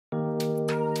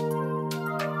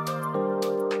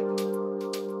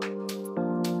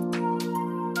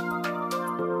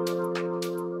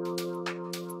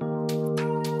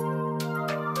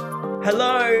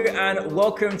Hello and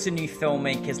welcome to New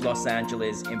Filmmakers Los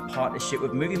Angeles in partnership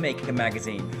with Movie Maker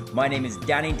magazine. My name is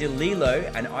Danny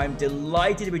DeLillo and I'm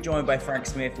delighted to be joined by Frank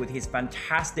Smith with his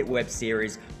fantastic web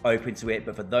series, Open to It.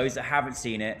 But for those that haven't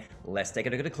seen it, let's take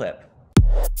a look at the clip.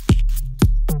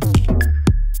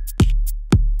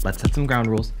 Let's set some ground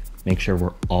rules. Make sure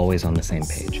we're always on the same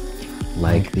page.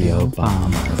 Like the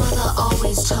Obamas. Mother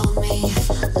always told me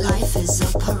life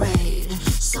is a parade.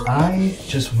 So I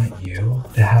just want you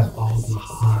to have all the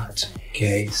hot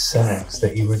gay sex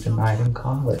that you were denied in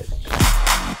college.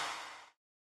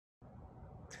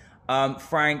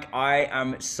 Frank, I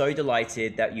am so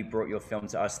delighted that you brought your film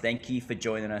to us. Thank you for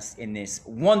joining us in this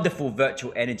wonderful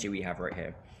virtual energy we have right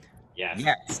here.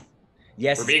 Yes.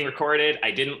 Yes. We're being recorded.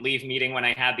 I didn't leave meeting when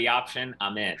I had the option.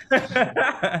 I'm in.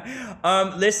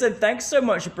 Listen, thanks so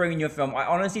much for bringing your film. I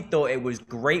honestly thought it was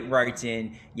great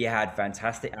writing. You had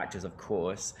fantastic actors, of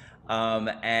course.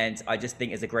 And I just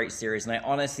think it's a great series. And I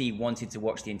honestly wanted to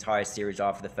watch the entire series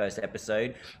after the first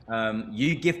episode.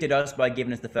 You gifted us by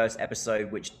giving us the first episode,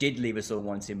 which did leave us all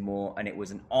wanting more. And it was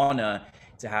an honor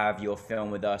to have your film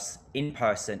with us in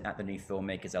person at the New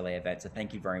Filmmakers LA event. So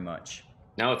thank you very much.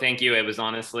 No, thank you. It was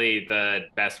honestly the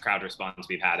best crowd response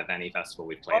we've had of any festival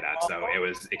we've played at. So it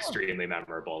was extremely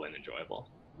memorable and enjoyable.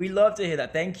 We love to hear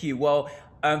that. Thank you. Well,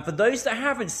 for those that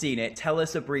haven't seen it, tell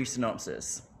us a brief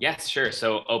synopsis. Yes, sure.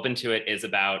 So Open to It is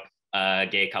about a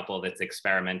gay couple that's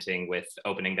experimenting with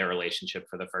opening their relationship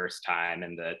for the first time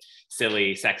and the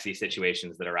silly, sexy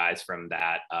situations that arise from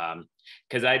that.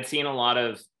 Because I'd seen a lot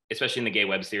of, especially in the gay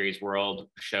web series world,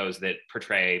 shows that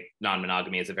portray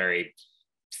non-monogamy as a very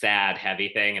sad, heavy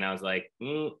thing. And I was like,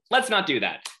 let's not do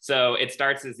that. So it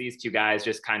starts as these two guys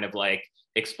just kind of like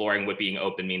exploring what being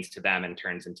open means to them and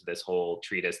turns into this whole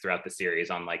treatise throughout the series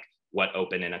on like what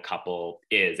open in a couple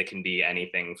is. It can be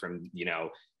anything from, you know,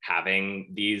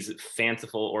 having these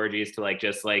fanciful orgies to like,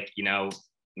 just like, you know,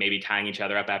 maybe tying each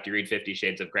other up after you read 50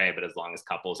 Shades of Grey, but as long as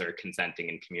couples are consenting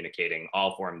and communicating,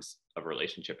 all forms of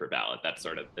relationship are valid. That's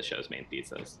sort of the show's main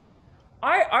thesis.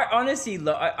 I honestly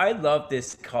I love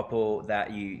this couple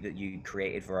that you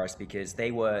created for us because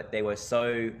they were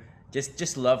so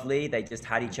just lovely. They just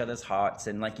had each other's hearts,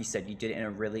 and like you said, you did it in a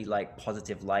really like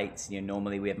positive light. You know,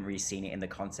 normally we haven't really seen it in the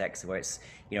context where it's,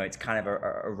 you know, it's kind of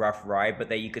a rough ride,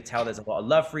 but you could tell there's a lot of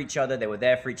love for each other. They were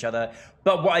there for each other.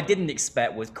 But what I didn't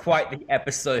expect was quite the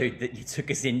episode that you took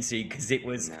us into, because it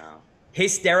was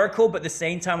hysterical, but at the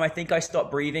same time I think I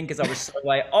stopped breathing because I was so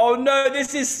like, oh no,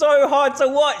 this is so hard to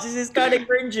watch, this is kind of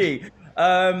cringy.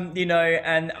 You know,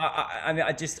 and I mean,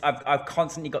 I've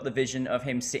constantly got the vision of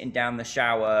him sitting down the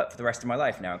shower for the rest of my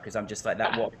life now, because I'm just like,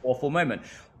 that what awful moment.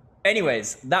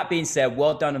 Anyways, that being said,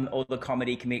 well done on all the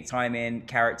comedy, comedic timing,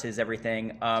 characters,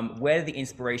 everything. Where did the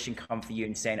inspiration come for you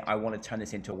in saying, I want to turn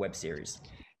this into a web series?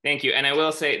 Thank you. And I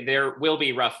will say there will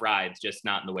be rough rides, just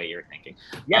not in the way you're thinking.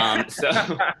 Yeah. So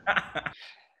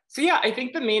yeah, I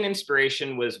think the main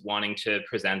inspiration was wanting to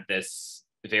present this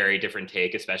very different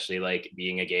take, especially like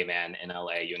being a gay man in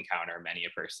LA, you encounter many a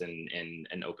person in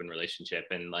an open relationship,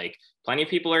 and like plenty of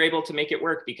people are able to make it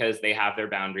work because they have their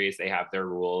boundaries, they have their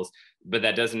rules, but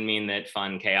that doesn't mean that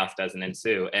fun chaos doesn't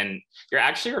ensue. And you're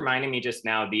actually reminding me just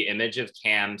now, the image of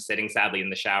Cam sitting sadly in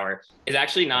the shower is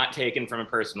actually not taken from a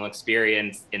personal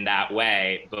experience in that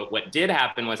way. But what did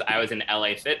happen was I was in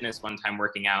LA Fitness one time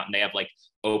working out, and they have like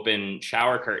open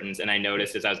shower curtains. And I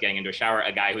noticed as I was getting into a shower,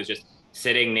 a guy who was just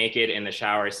sitting naked in the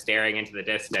shower, staring into the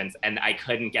distance. And I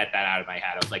couldn't get that out of my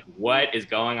head. I was like, what is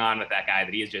going on with that guy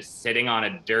that he's just sitting on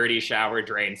a dirty shower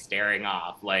drain, staring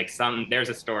off? Like there's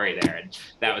a story there. And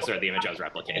that was sort of the image I was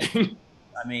replicating.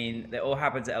 I mean, it all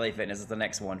happens at LA Fitness is the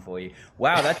next one for you.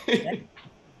 Wow, that's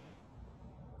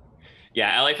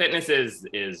yeah, LA Fitness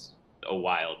is a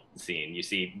wild scene. You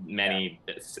see many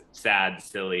sad,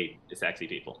 silly, sexy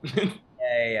people.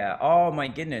 Yeah. Oh my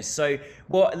goodness. So,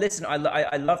 well, listen, I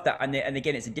love that, and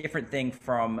again, it's a different thing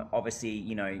from obviously,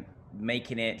 you know,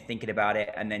 making it, thinking about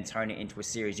it, and then turning it into a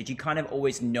series. Did you kind of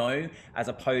always know, as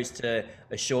opposed to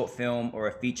a short film or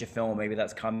a feature film, maybe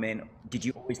that's coming? Did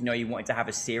you always know you wanted to have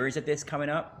a series of this coming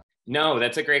up? No,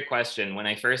 that's a great question. When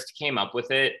I first came up with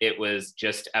it, it was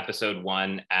just episode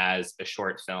 1 as a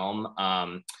short film.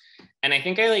 And I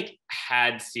think I like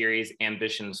had series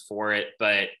ambitions for it,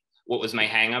 but what was my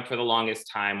hang up for the longest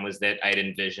time was that I'd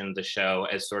envisioned the show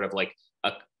as sort of like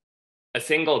a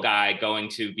single guy going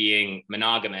to being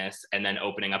monogamous and then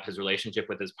opening up his relationship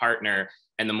with his partner.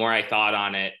 And the more I thought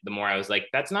on it, the more I was like,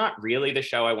 that's not really the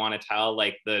show I want to tell.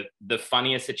 Like the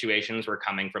funniest situations were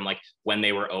coming from like when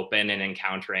they were open and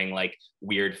encountering like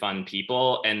weird, fun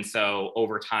people. And so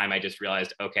over time, I just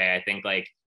realized, okay, I think like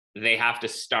they have to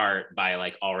start by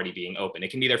like already being open.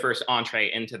 It can be their first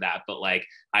entree into that, but like,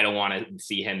 I don't want to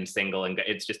see him single, and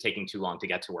it's just taking too long to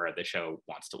get to where the show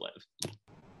wants to live.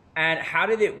 And how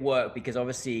did it work? Because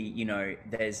obviously, you know,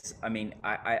 there's, I mean,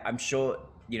 I'm sure,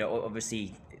 you know,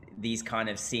 obviously these kind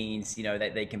of scenes, you know,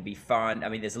 that they can be fun. I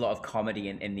mean, there's a lot of comedy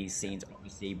in these scenes,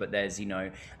 obviously, but there's, you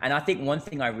know, and I think one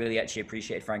thing I really actually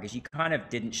appreciated, Frank, is you kind of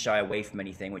didn't shy away from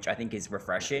anything, which I think is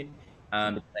refreshing.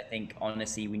 I think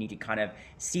honestly, we need to kind of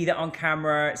see that on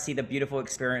camera, see the beautiful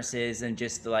experiences, and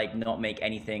just like not make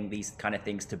anything, these kind of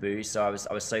things taboo. So I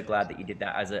was so glad that you did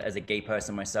that as a gay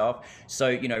person myself. So,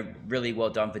 you know, really well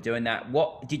done for doing that.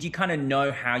 What did you kind of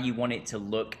know how you want it to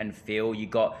look and feel? You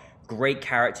got great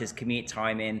characters, comedic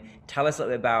timing. Tell us a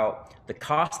little bit about the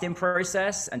casting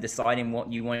process and deciding what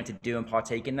you wanted to do and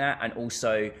partake in that, and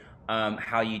also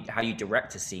how you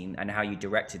direct a scene and how you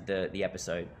directed the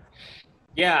episode.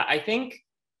 Yeah, I think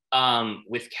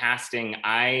with casting,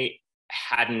 I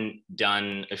hadn't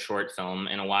done a short film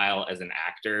in a while as an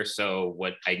actor. So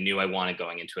what I knew I wanted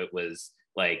going into it was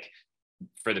like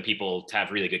for the people to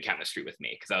have really good chemistry with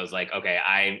me, because I was like, okay,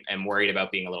 I am worried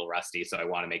about being a little rusty, so I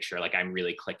want to make sure like I'm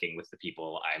really clicking with the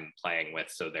people I'm playing with,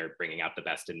 so they're bringing out the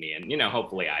best in me, and you know,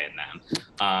 hopefully I in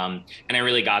them. And I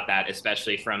really got that,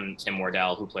 especially from Tim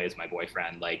Wardell, who plays my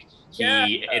boyfriend. Like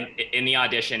in the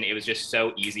audition, it was just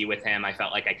so easy with him. I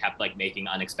felt like I kept like making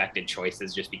unexpected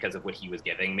choices just because of what he was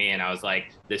giving me, and I was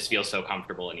like, this feels so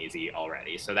comfortable and easy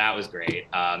already. So that was great.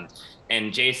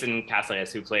 And Jason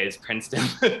Casales, who plays Princeton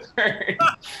III,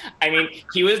 I mean,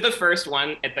 he was the first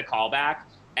one at the callback,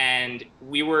 and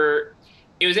it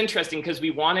was interesting because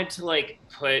we wanted to like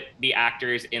put the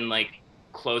actors in like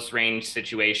close range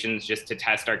situations just to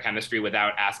test our chemistry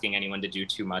without asking anyone to do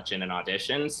too much in an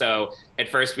audition. So at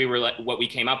first we were like, what we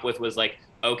came up with was like,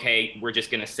 okay, we're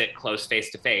just gonna sit close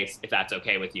face to face, if that's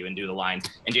okay with you, and do the lines.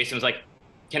 And Jason was like,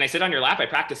 can I sit on your lap? I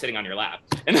practice sitting on your lap.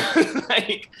 And I was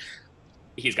like,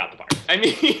 he's got the part. I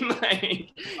mean, like,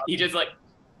 he just like,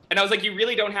 and I was like, you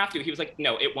really don't have to. He was like,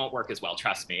 no, it won't work as well,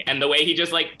 trust me. And the way he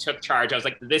just like took charge, I was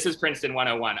like, this is Princeton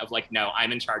 101 of like, no,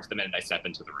 I'm in charge the minute I step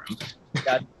into the room.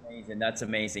 That's amazing. That's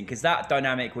amazing. Because that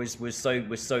dynamic was so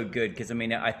good. Because I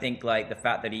mean, I think like the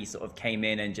fact that he sort of came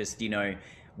in and just, you know,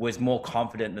 was more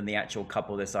confident than the actual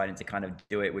couple deciding to kind of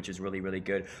do it, which is really, really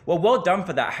good. Well done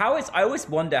for that. I always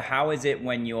wonder, how is it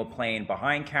when you're playing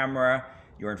behind camera,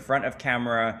 you're in front of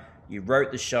camera, you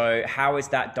wrote the show, how is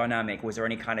that dynamic? Was there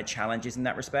any kind of challenges in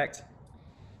that respect?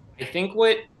 I think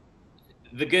what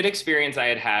the good experience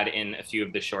I had in a few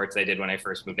of the shorts I did when I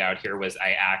first moved out here was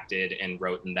I acted and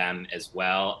wrote in them as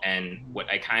well. And what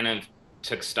I kind of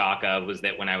took stock of was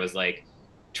that when I was like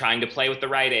trying to play with the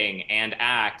writing and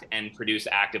act and produce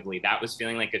actively, that was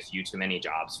feeling like a few too many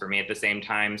jobs for me at the same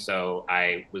time. So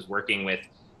I was working with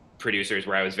producers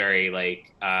where I was very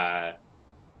like,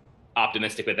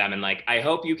 optimistic with them and like, I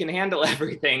hope you can handle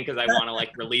everything, because I want to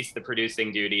like release the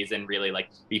producing duties and really like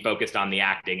be focused on the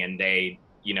acting. And they,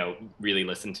 you know, really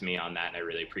listened to me on that, and I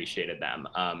really appreciated them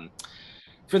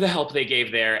for the help they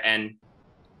gave there. And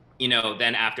you know,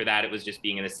 then after that, it was just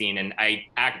being in the scene, and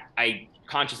I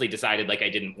consciously decided like I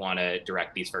didn't want to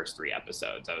direct these first 3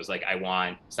 episodes. I was like, I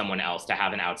want someone else to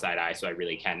have an outside eye so I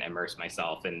really can immerse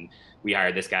myself. And we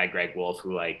hired this guy, Greg Wolf,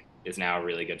 who like is now a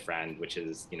really good friend, which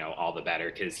is, you know, all the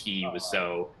better, because he was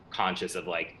so conscious of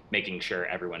like making sure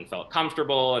everyone felt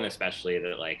comfortable, and especially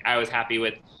that like I was happy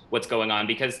with what's going on,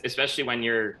 because especially when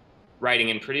you're writing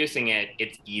and producing it,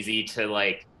 it's easy to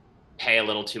like pay a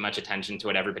little too much attention to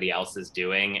what everybody else is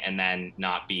doing and then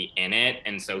not be in it.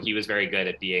 And so he was very good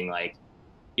at being like,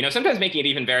 you know, sometimes making it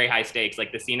even very high stakes,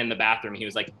 like the scene in the bathroom. He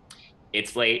was like,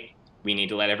 it's late, we need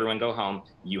to let everyone go home,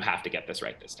 you have to get this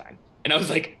right this time. And I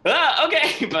was like,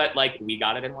 okay, but like we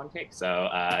got it in one take. So,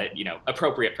 you know,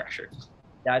 appropriate pressure.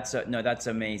 That's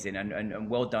amazing, and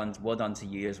well done to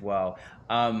you as well.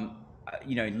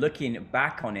 You know, looking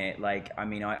back on it, like, I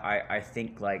mean, I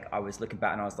think like I was looking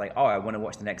back and I was like, oh, I want to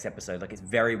watch the next episode. Like, it's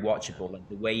very watchable. Like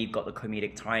the way you got the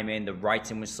comedic timing, the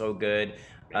writing was so good.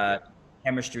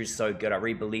 Chemistry is so good. I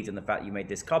really believed in the fact that you made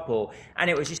this couple, and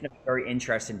it was just a very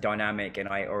interesting dynamic, and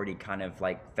I already kind of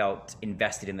like felt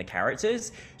invested in the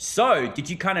characters. So did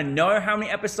you kind of know how many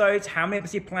episodes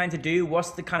you plan to do? What's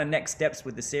the kind of next steps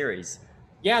with the series?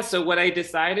 Yeah, so what I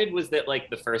decided was that like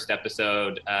the first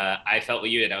episode, I felt what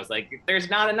you did. I was like, there's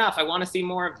not enough. I want to see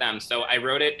more of them. So I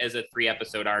wrote it as a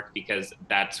 3-episode arc because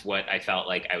that's what I felt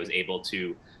like I was able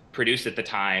to produce at the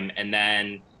time. And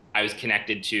then I was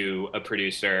connected to a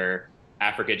producer,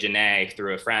 Africa Janae,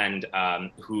 through a friend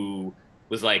who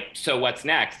was like, so what's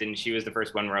next? And she was the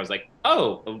first one where I was like,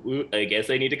 oh, I guess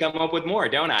I need to come up with more,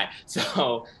 don't I?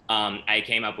 So I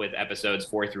came up with episodes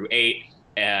 4 through 8.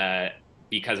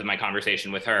 because of my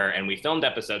conversation with her, and we filmed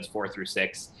episodes 4 through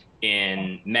 6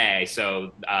 in May.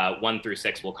 So 1 through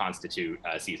 6 will constitute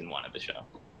season 1 of the show.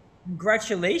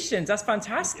 Congratulations, that's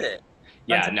fantastic.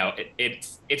 Yeah, no,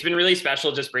 it's been really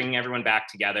special just bringing everyone back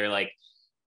together. Like,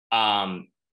 and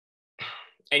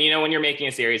you know, when you're making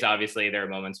a series, obviously there are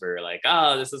moments where you're like,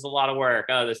 oh, this is a lot of work.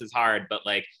 Oh, this is hard. But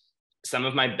like, some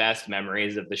of my best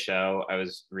memories of the show, I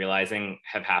was realizing,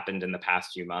 have happened in the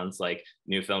past few months. Like,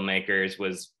 New Filmmakers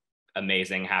was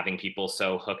amazing, having people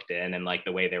so hooked in, and like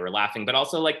the way they were laughing, but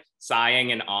also like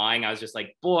sighing and awing. I was just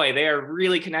like, boy, they are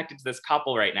really connected to this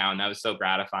couple right now. And that was so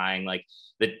gratifying. Like,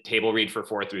 the table read for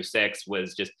 4 through 6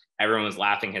 was just, everyone was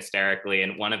laughing hysterically.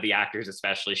 And one of the actors,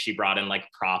 especially, she brought in like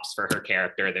props for her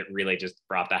character that really just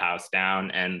brought the house down.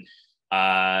 And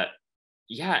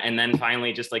yeah, and then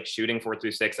finally just like shooting 4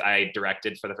 through 6, I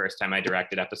directed for the first time. I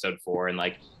directed episode 4, and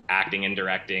like acting and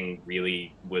directing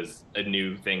really was a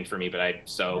new thing for me, but I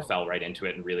fell right into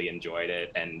it and really enjoyed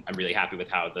it. And I'm really happy with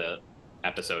how the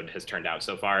episode has turned out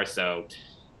so far. So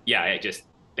yeah, I just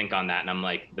think on that and I'm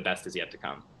like, the best is yet to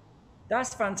come.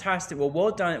 That's fantastic. Well,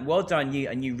 well done you.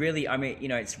 And you really, I mean, you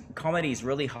know, comedy is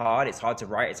really hard. It's hard to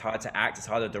write, it's hard to act, it's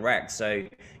hard to direct. So,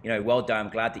 you know, well done. I'm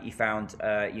glad that you found,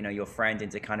 you know, your friend, and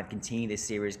to kind of continue this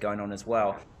series going on as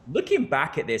well. Looking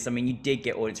back at this, I mean, you did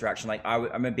get audience reaction. Like, I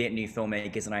remember being at New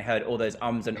Filmmakers, and I heard all those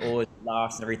ums and ahs,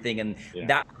 laughs and everything, and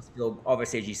that was still,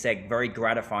 obviously, as you said, very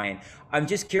gratifying. I'm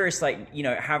just curious, like, you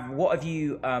know, what have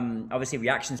you? Obviously,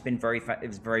 reaction's been it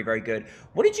was very, very good.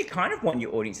 What did you kind of want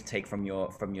your audience to take from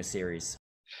your series?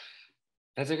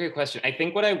 That's a great question. I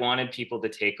think what I wanted people to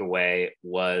take away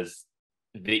was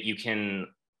that you can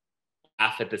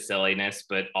laugh at the silliness,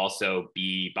 but also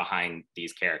be behind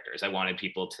these characters. I wanted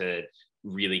people to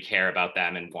really care about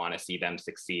them and want to see them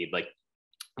succeed. Like,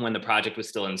 when the project was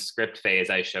still in script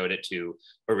phase, I showed it to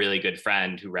a really good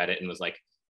friend who read it and was like,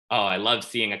 oh, I love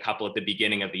seeing a couple at the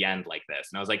beginning of the end like this.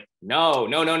 And I was like, no,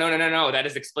 that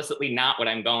is explicitly not what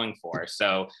I'm going for.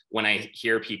 So when I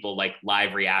hear people like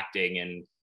live reacting and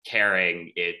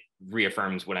caring, it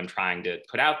reaffirms what I'm trying to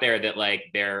put out there, that like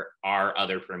there are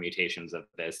other permutations of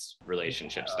this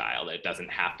relationship style, that it doesn't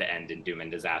have to end in doom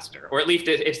and disaster, or at least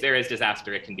if there is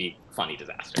disaster, it can be funny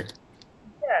disaster.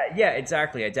 Yeah,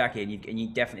 exactly. And you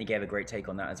definitely gave a great take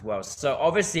on that as well. So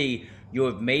obviously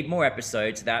you've made more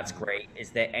episodes. That's great. Is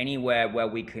there anywhere where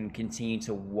we can continue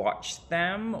to watch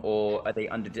them, or are they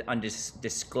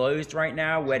undisclosed right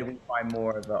now? Where do we find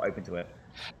more of open to it?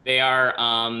 They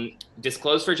are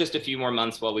disclosed for just a few more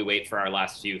months while we wait for our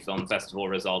last few film festival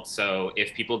results. So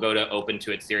if people go to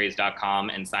opentoitseries.com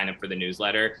and sign up for the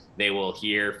newsletter, they will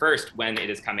hear first when it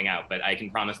is coming out. But I can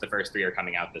promise the first 3 are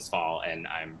coming out this fall, and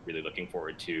I'm really looking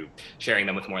forward to sharing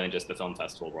them with more than just the film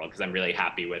festival world, because I'm really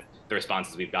happy with the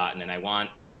responses we've gotten, and I want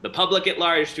the public at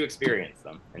large to experience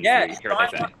them. And yeah, hear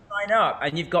what they say. Sign up,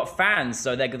 and you've got fans,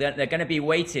 so they're going to be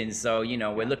waiting. So, you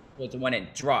know, we're looking forward to when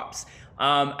it drops.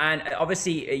 And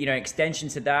obviously, you know, extension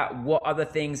to that, what other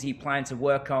things you plan to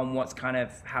work on? What's kind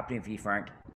of happening for you, Frank?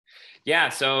 Yeah,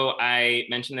 so I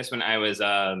mentioned this when I was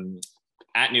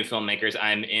at New Filmmakers.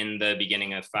 I'm in the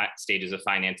beginning of stages of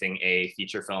financing a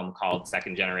feature film called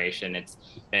Second Generation. It's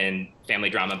a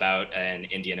family drama about an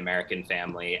Indian American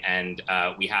family, and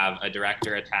we have a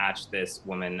director attached, this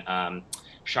woman,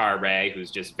 Shar Ray, who's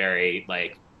just very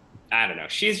like, I don't know,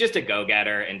 she's just a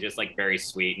go-getter and just like very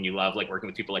sweet, and you love like working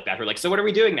with people like that who are like, so what are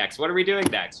we doing next? What are we doing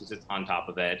next? She's just on top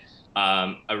of it.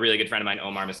 A really good friend of mine,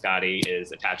 Omar Muscati,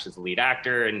 is attached as the lead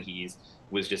actor, and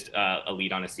was just a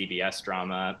lead on a CBS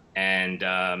drama. And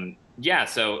yeah,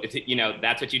 so you know,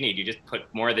 that's what you need. You just put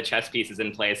more of the chess pieces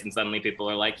in place, and suddenly people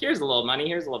are like, here's a little money,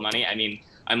 here's a little money. I mean,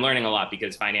 I'm learning a lot,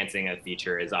 because financing a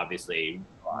feature is obviously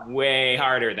way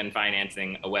harder than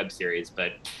financing a web series,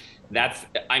 but that's,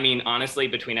 I mean, honestly,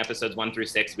 between episodes 1 through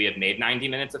 6, we have made 90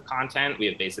 minutes of content. We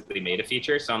have basically made a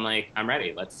feature. So I'm like, I'm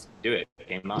ready. Let's do it.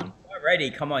 Game on. You are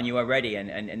ready. Come on, you are ready.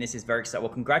 And this is very exciting.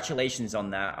 Well, congratulations on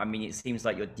that. I mean, it seems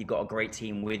like you've got a great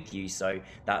team with you. So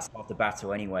that's half the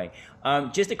battle anyway.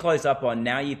 Just to close up on,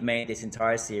 now you've made this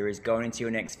entire series, going into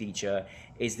your next feature,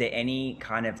 is there any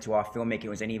kind of, to our filmmaking,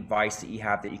 was any advice that you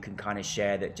have that you can kind of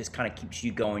share that just kind of keeps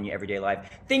you going in your everyday life?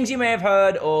 Things you may have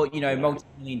heard, or, you know,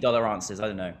 multi-million-dollar answers. I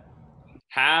don't know.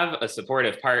 Have a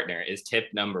supportive partner is tip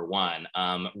number 1,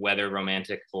 whether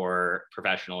romantic or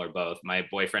professional or both. My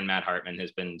boyfriend, Matt Hartman,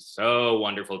 has been so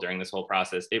wonderful during this whole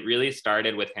process. It really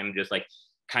started with him just like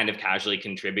kind of casually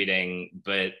contributing,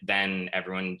 but then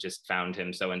everyone just found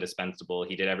him so indispensable.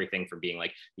 He did everything from being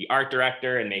like the art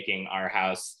director and making our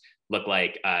house look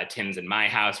like Tim's in My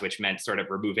House, which meant sort of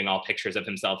removing all pictures of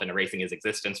himself and erasing his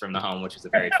existence from the home, which was a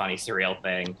very funny, surreal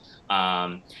thing.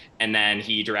 And then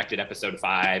he directed episode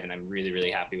 5, and I'm really,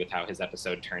 really happy with how his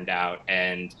episode turned out.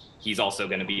 And he's also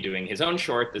going to be doing his own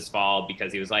short this fall,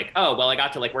 because he was like, oh, well, I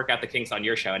got to like work out the kinks on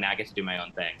your show, and now I get to do my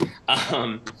own thing.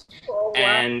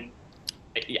 And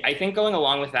I think going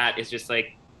along with that is just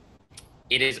like,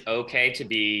 it is okay to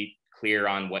be clear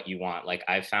on what you want. Like,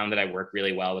 I've found that I work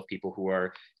really well with people who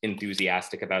are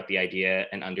enthusiastic about the idea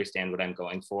and understand what I'm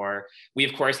going for. We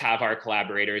of course have our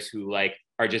collaborators who like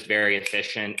are just very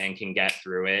efficient and can get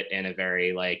through it in a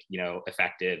very like, you know,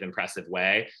 effective, impressive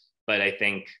way. But I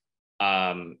think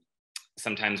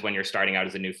sometimes when you're starting out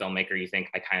as a new filmmaker, you think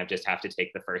I kind of just have to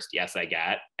take the first yes I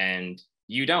get, and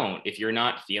you don't. If you're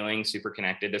not feeling super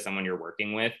connected to someone you're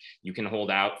working with, you can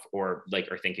hold out, or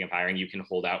thinking of hiring, you can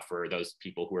hold out for those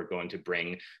people who are going to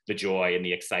bring the joy and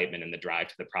the excitement and the drive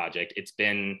to the project. It's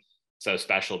been so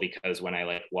special because when I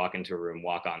like walk into a room,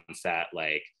 walk on set,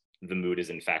 like the mood is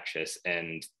infectious,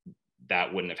 and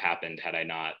that wouldn't have happened had I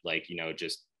not like, you know,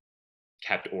 just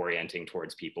kept orienting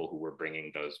towards people who were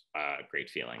bringing those great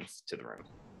feelings to the room.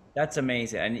 That's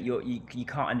amazing, and you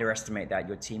can't underestimate that.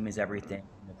 Your team is everything.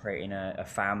 You're creating a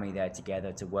family there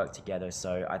together to work together.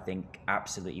 So I think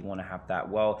absolutely you want to have that.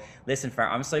 Well, listen,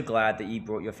 Frank, I'm so glad that you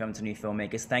brought your film to New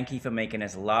Filmmakers. Thank you for making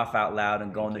us laugh out loud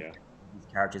and go on these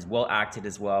characters. Well acted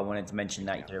as well. I wanted to mention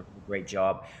that you did a great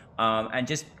job. And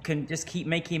just keep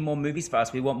making more movies for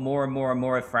us. We want more and more and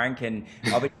more of Frank, and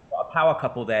obviously got a power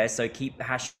couple there. So keep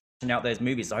hashing out those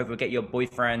movies. So I hope we'll get your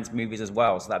boyfriend's movies as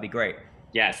well. So that'd be great.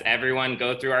 Yes, everyone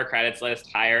go through our credits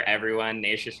list, hire everyone.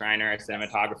 Naisha Schreiner, our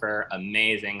cinematographer,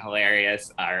 amazing,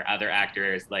 hilarious. Our other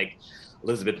actors like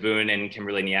Elizabeth Boone and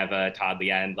Kimberly Nieva, Todd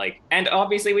Leand, and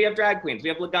obviously we have drag queens. We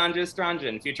have Laganja Estranja.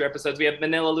 In future episodes, we have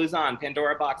Manila Luzon,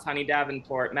 Pandora Box, Honey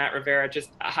Davenport, Matt Rivera.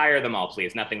 Just hire them all,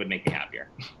 please. Nothing would make me happier.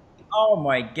 Oh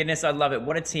my goodness, I love it.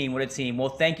 What a team, what a team. Well,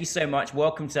 thank you so much.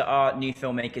 Welcome to our New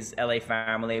Filmmakers LA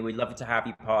family. We'd love to have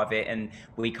you part of it, and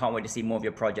we can't wait to see more of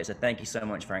your projects. So thank you so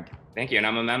much, Frank. Thank you, and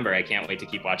I'm a member. I can't wait to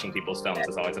keep watching people's films.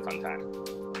 It's always a fun time.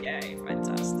 Yay,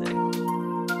 fantastic.